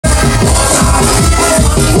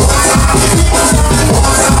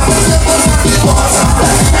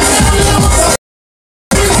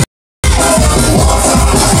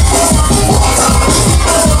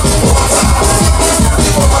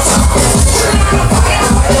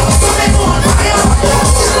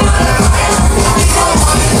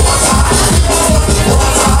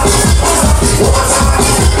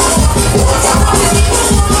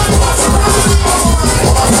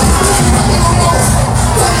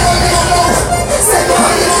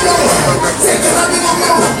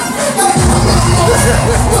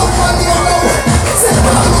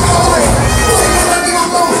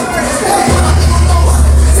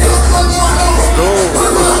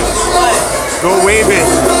Go wave it.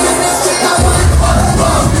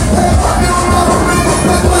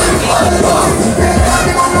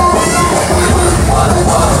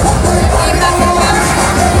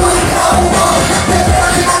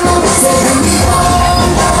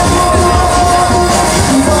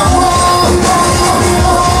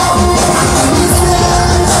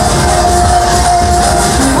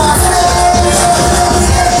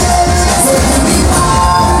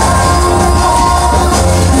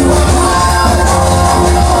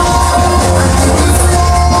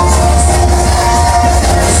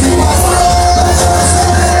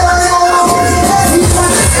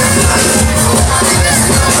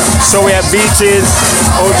 So we have Beaches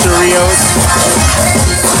Ocho Rios.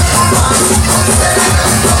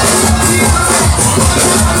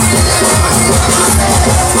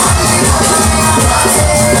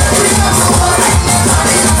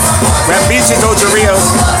 We have Beaches Ocho Rios,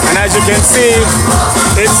 and as you can see,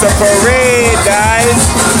 it's a parade, guys.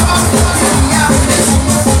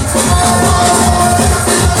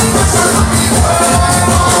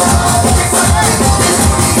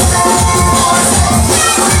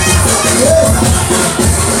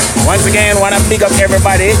 Once again, want to pick up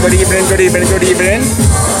everybody. Good evening, good evening, good evening.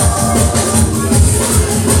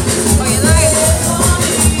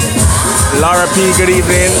 Laura P, good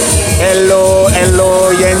evening. Hello,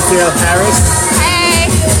 hello, Yentel Harris. Hey.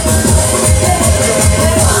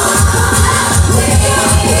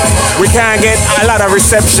 We can't get a lot of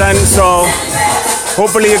reception, so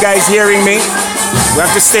hopefully you guys hearing me. We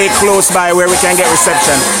have to stay close by where we can get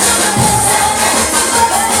reception.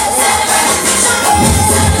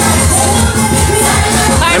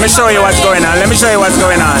 Let me show you what's going on. Let me show you what's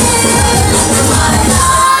going on.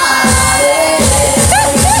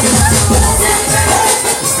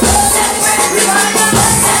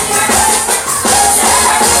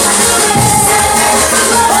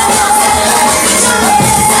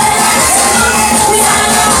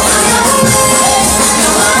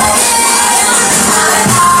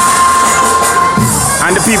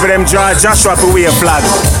 And the people them draw Joshua to wear a flag.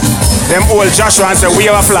 Them old Joshua and say we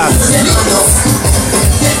have a flag.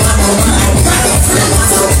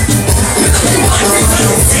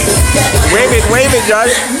 Wave it,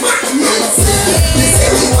 Josh.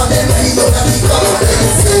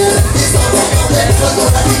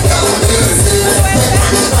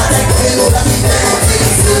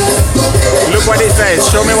 Look what it says.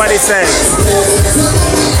 Show me what it says.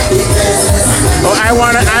 Oh, I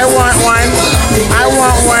want one. I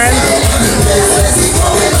want one.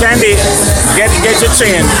 Candy, get your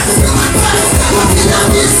chain.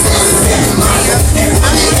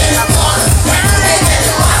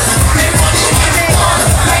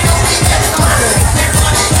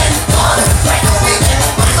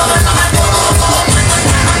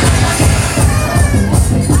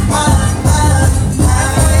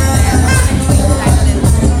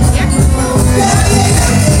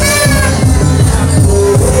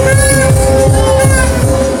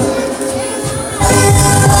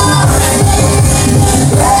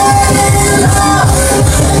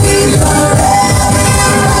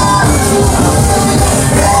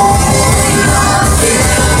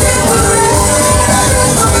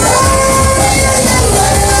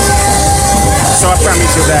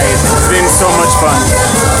 You guys, it's been so much fun.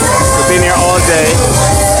 We've been here all day.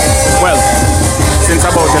 Well, since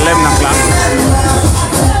about 11 o'clock.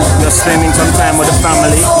 Just spending some time with the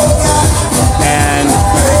family. And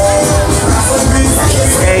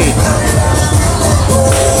hey,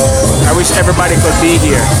 I wish everybody could be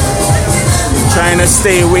here. Trying to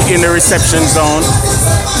stay within the reception zone.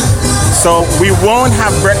 So we won't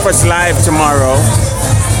have breakfast live tomorrow.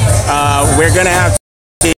 We're gonna have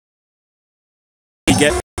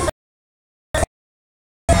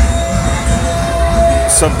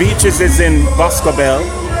so Beaches is in Boscobel,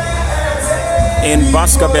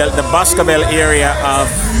 the Boscobel area of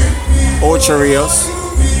Ocho Rios,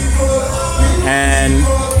 and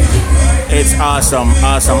it's awesome.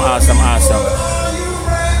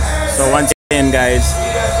 So once again, guys,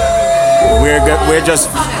 we're just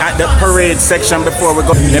at the parade section before we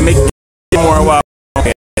go. Let me give more wow.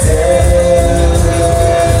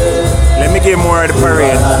 Let me give more of the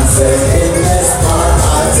parade.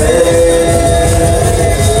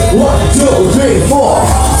 1, 2, 3, 4.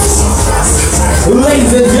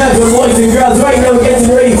 Ladies and gentlemen, boys and girls, right now we're getting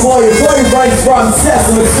ready for your party rights from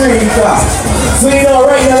Sesame Street. So you know,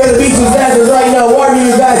 right now we're the Beaches dancers right now, warming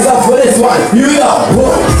you guys up for this one. Here we go.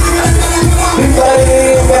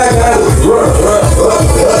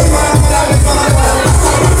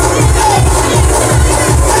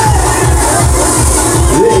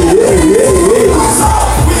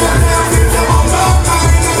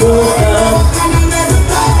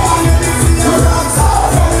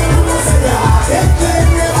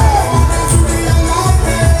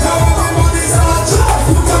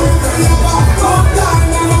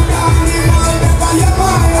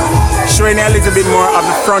 little bit more of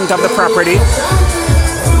the front of the property.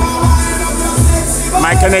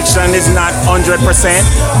 My connection is not 100%,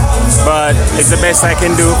 but it's the best I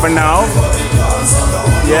can do for now.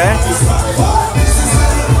 Yeah.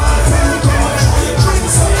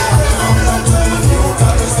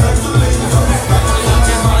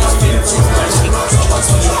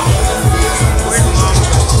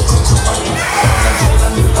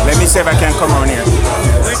 Let me see if I can come on here.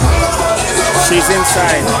 She's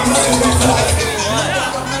inside.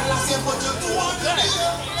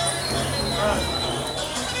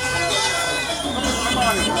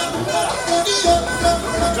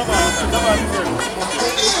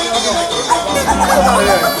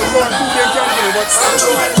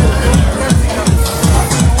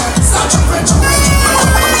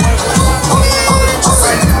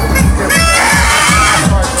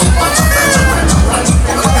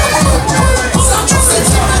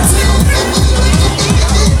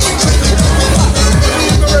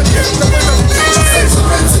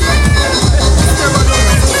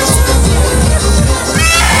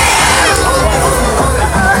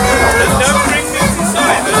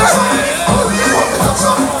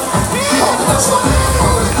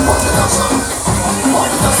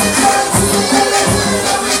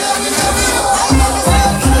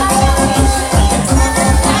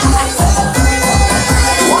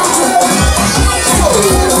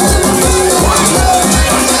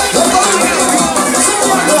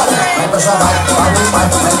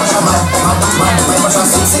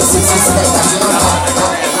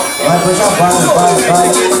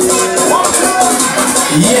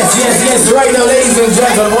 Yes, right now, ladies and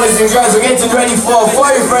gentlemen, boys and girls, we're getting ready for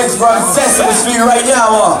your friends from Sesame Street right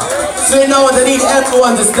now. So you know what, I need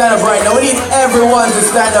everyone to stand up right now. We need everyone to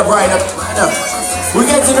stand up right now.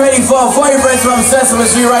 We're getting ready for your friends from Sesame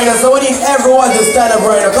Street right now, so we need everyone to stand up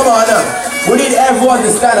right now. Come on up. We need everyone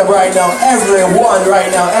to stand up right now. Everyone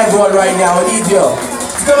right now, we need you.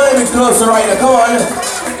 Just come a little bit closer right now, come on.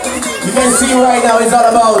 You can see right now it's all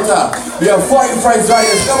about your foreign friends right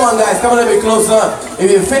now. Come on guys, come a little bit closer. If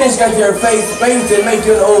you finish, get your face painted, make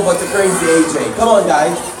you over to Crazy AJ. Come on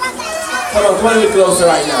guys. Come on, come a little bit closer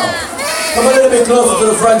right now. Come a little bit closer to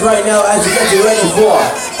the front right now as you get ready for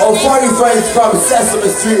our foreign friends from Sesame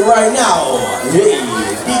Street right now. Hey,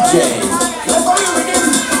 DJ.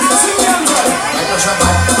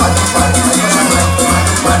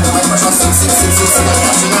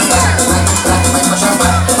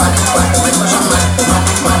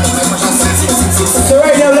 So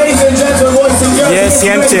right now, ladies and gentlemen, boys and girls, yes,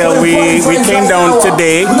 Yantel, we came down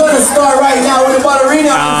today. We're gonna start right now with the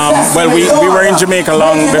ballerina. Well, we were in Jamaica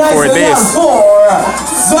long before this,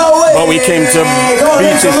 but we came to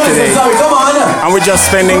Beaches today, and we're just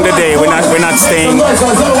spending the day. We're not staying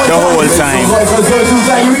the whole time.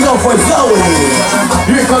 Here we go for Zoe.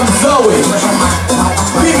 Here comes Zoe.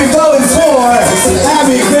 Keep it going for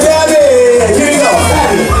Abby. Good Abby. Here we go,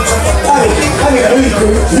 Abby.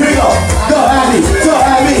 Here we go. Go Abby. Go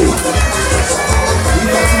Abby.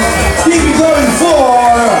 Keep it going for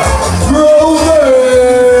Grover.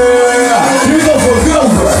 Here we go for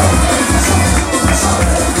Grover.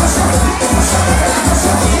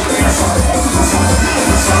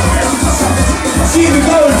 Keep it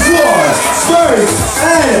going for Bert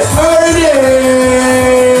and Ernie.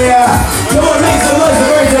 Come on, make some noise for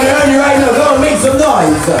Bert and Ernie right now. Come on, make some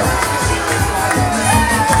noise.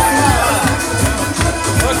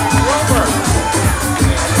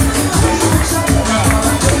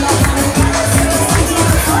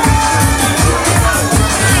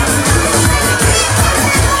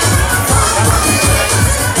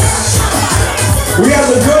 We have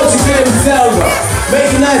the girls who get themselves.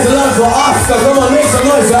 Make a nice love for Oscar. Come on, make some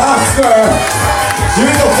noise for Oscar. Here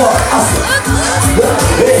we go for Oscar.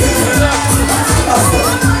 Hey. Oscar.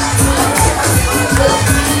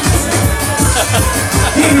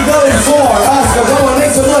 Keep it going for Oscar. Come on,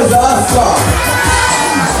 make some noise for Oscar.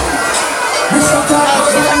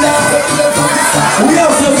 We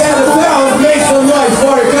also got the town. Make some noise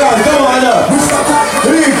for the crowd. Come on up.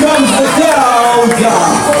 Here comes the town.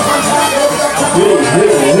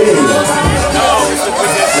 Hey.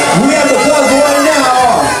 We have the club right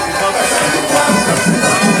now.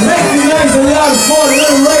 Make it nice and loud for the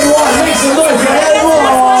little red one.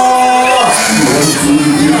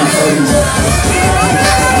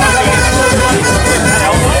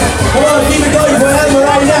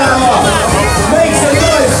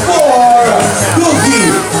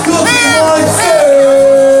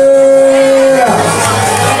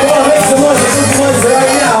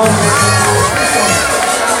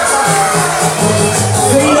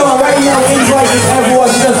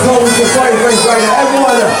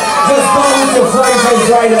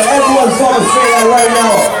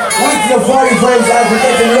 the party friends as we're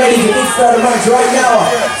getting ready to kickstart the march right now.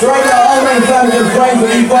 So right now, all my family and friends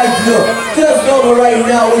will invite you just over right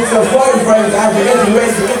now with the party friends as we're getting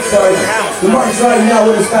ready to kickstart the march right now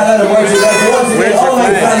with the Skyline marches. So once again, all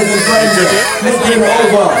my family and friends, let's get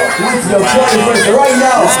over with the party friends. So right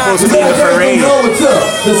now, we're going to take things over to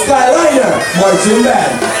the Skyliner marching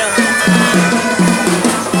band.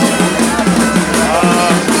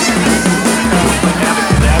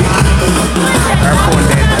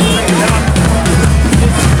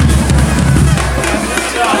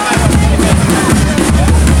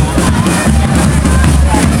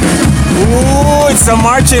 Ooh, it's a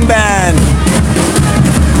marching band.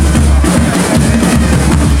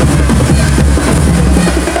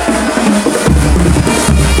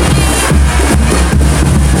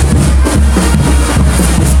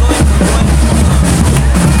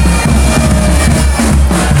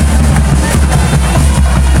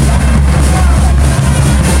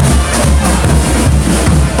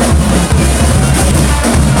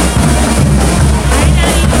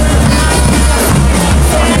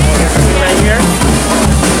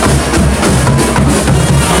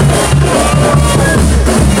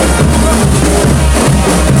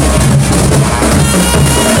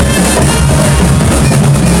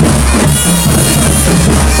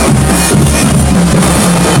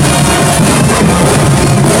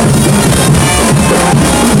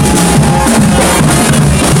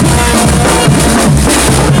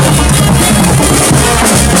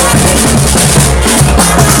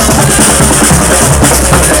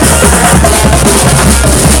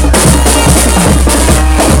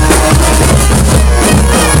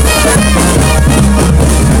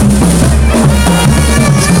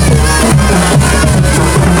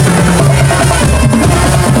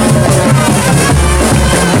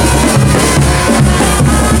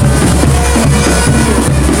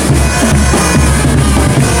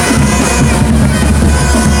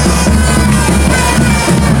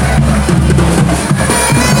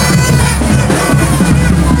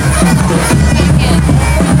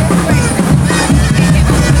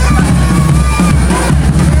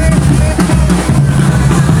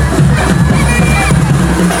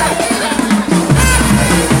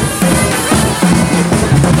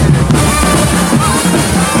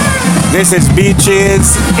 This is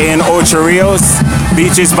Beaches in Ocho Rios.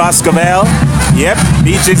 Beaches Boscobel. Yep,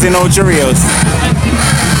 Beaches in Ocho Rios.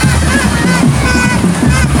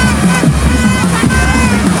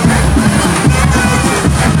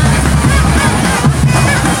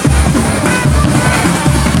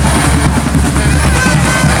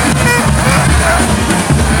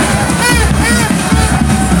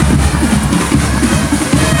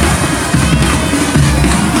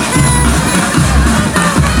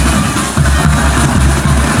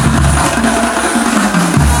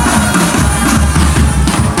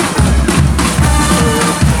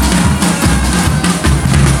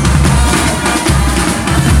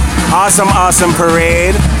 Awesome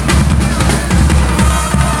parade.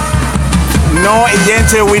 No,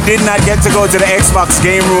 Yente, we did not get to go to the Xbox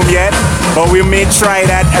game room yet, but we may try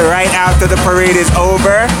that right after the parade is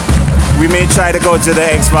over. We may try to go to the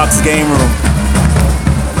Xbox game room.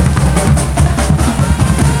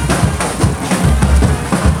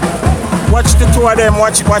 Watch the two of them,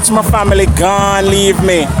 watch my family gone, leave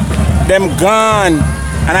me. Them gone.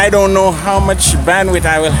 And I don't know how much bandwidth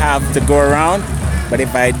I will have to go around. But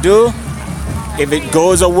if I do, if it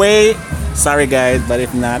goes away, sorry guys, but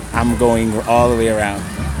if not, I'm going all the way around.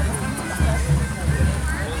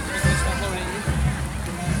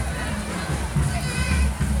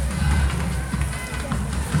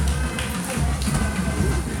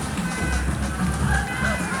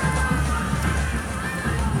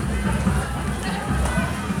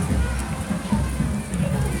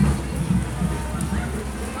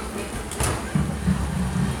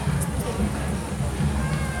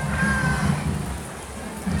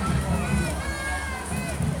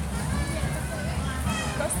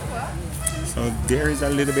 So there is a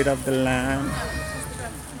little bit of the land.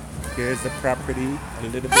 Here's the property, a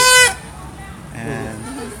little bit. And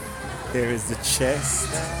there is the chest.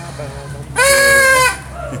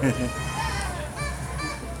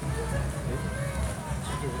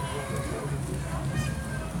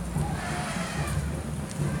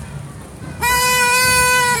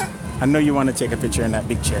 I know you want to take a picture in that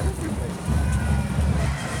big chair.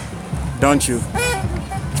 Don't you?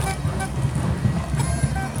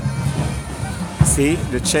 See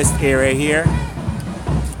the chest area here,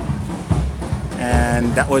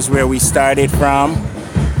 and that was where we started from,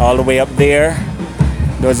 all the way up there.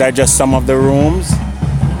 Those are just some of the rooms,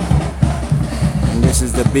 and this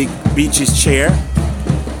is the big Beaches chair.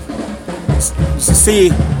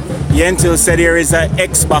 See, Yentil said there is an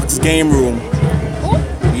Xbox game room. Who?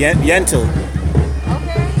 Yentil.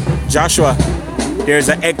 Okay. Joshua, there's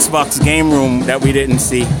an Xbox game room that we didn't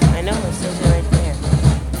see. I know, it says it right there.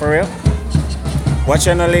 For real? Watch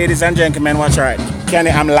on, ladies and gentlemen, watch right. Kenny,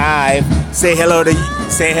 I'm live. Say hello to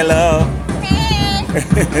say hello.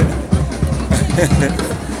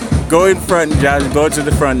 Go in front, Josh. Go to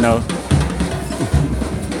the front now.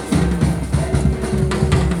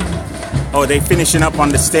 Oh, they finishing up on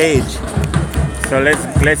the stage. So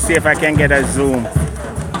let's see if I can get a zoom.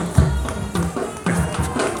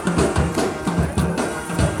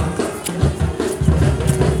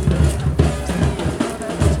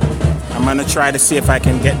 I'm gonna try to see if I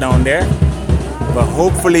can get down there, but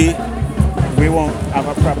hopefully we won't have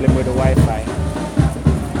a problem with the Wi-Fi.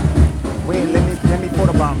 Wait, let me put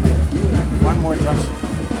a bomb here. One more, Josh.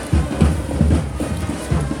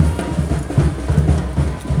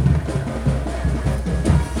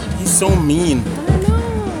 He's so mean. I know.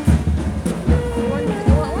 You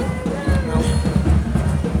want one?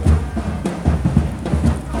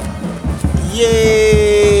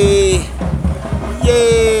 Yay!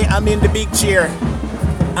 Yay! I'm in the big chair.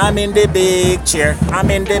 I'm in the big chair. I'm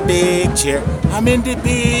in the big chair. I'm in the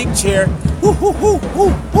big chair. Woo hoo hoo hoo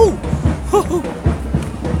hoo hoo hoo.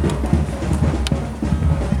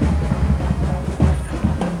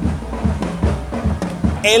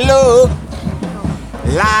 Hello,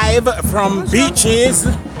 live from Beaches.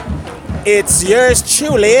 It's yours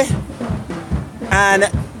truly and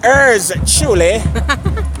hers truly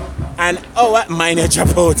and our manager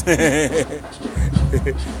boat.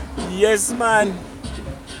 Yes, man.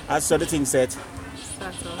 That's what the thing said.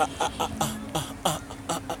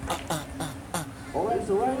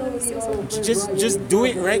 Just do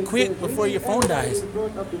it right quick before your phone dies.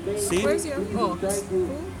 See? Where's your... Oh.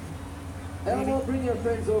 Elmo, bring your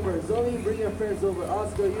friends over. Zoe, bring your friends over.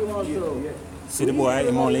 Oscar, you also. See the boy,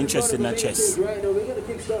 I'm only interested in that chest.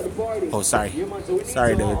 Oh, sorry.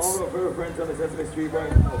 Sorry, dudes.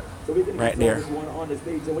 Right there.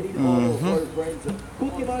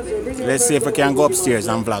 Let's see if I can go upstairs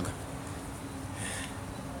and vlog.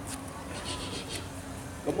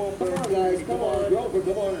 Come on, guys. Come on, Grover.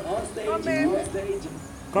 Come on. On stage. On stage.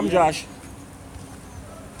 Come, Josh.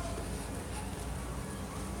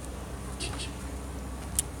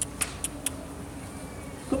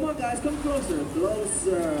 Come on, guys. Come closer.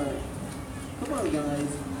 Closer. Come on, guys.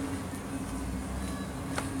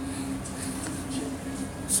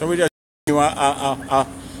 So we just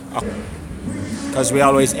because we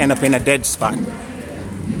always end up in a dead spot.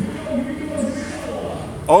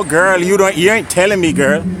 Oh, girl, you ain't telling me,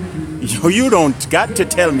 girl. You don't got to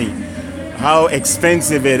tell me how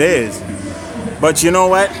expensive it is. But you know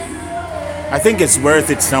what? I think it's worth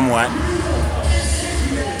it somewhat.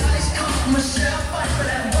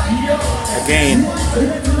 Again,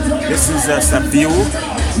 this is just a view.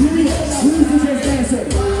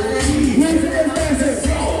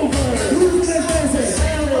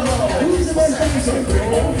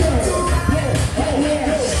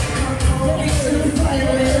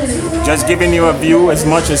 Just giving you a view as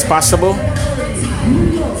much as possible.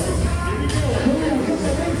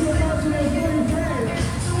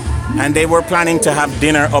 And they were planning to have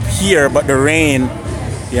dinner up here, but the rain,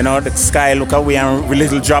 you know, the sky look away and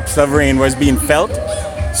little drops of rain was being felt,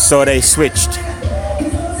 so they switched.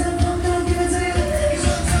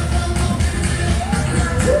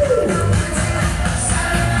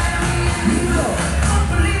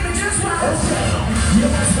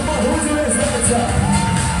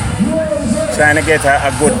 Trying to get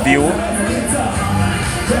a good view.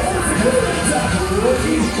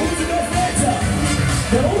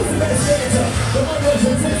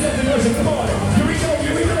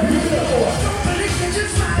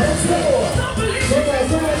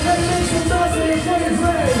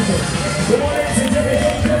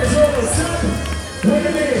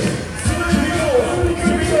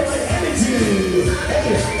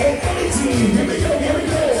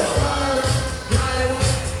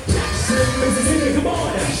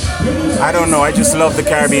 I don't know, I just love the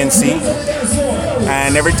Caribbean Sea,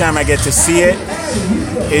 and every time I get to see it,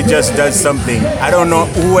 it just does something. I don't know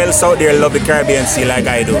who else out there love the Caribbean Sea like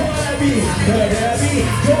I do.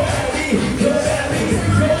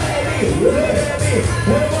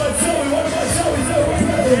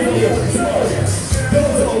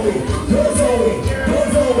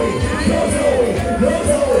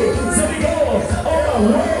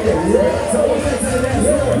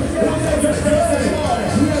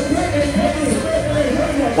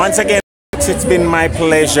 Once again, it's been my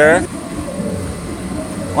pleasure.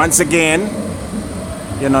 Once again,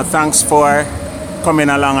 you know, thanks for coming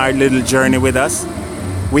along our little journey with us.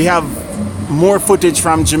 We have more footage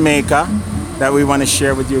from Jamaica that we want to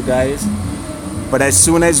share with you guys. But as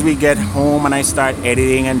soon as we get home and I start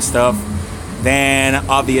editing and stuff, then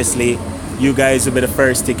obviously you guys will be the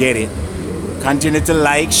first to get it. Continue to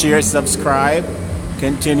like, share, subscribe,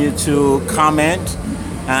 continue to comment,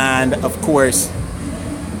 and of course,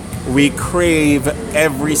 we crave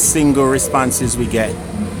every single responses we get.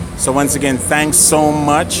 So once again, thanks so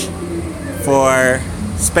much for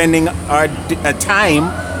spending our time,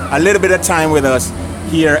 a little bit of time with us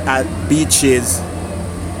here at Beaches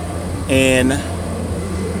in,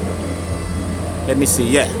 let me see,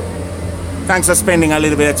 yeah. Thanks for spending a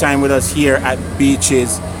little bit of time with us here at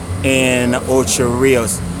Beaches in Ocho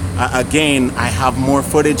Rios. Again, I have more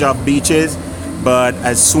footage of Beaches, but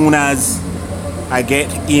as soon as I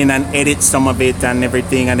get in and edit some of it and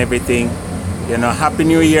everything, you know, Happy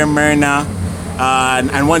New Year, Myrna.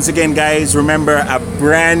 And once again, guys, remember a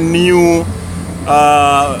brand new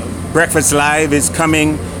Breakfast Live is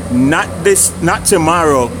coming, not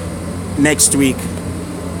tomorrow, next week.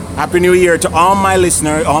 Happy New Year to all my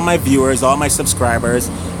listeners, all my viewers, all my subscribers,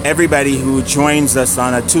 everybody who joins us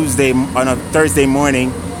on a Thursday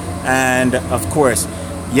morning. And of course,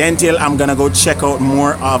 Yentil, I'm gonna go check out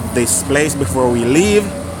more of this place before we leave.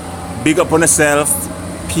 Big up on yourself,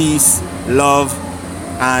 peace, love,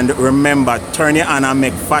 and remember, turn your on and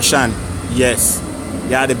make fashion. Yes,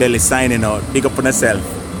 Yardie Belly signing out. Big up on yourself.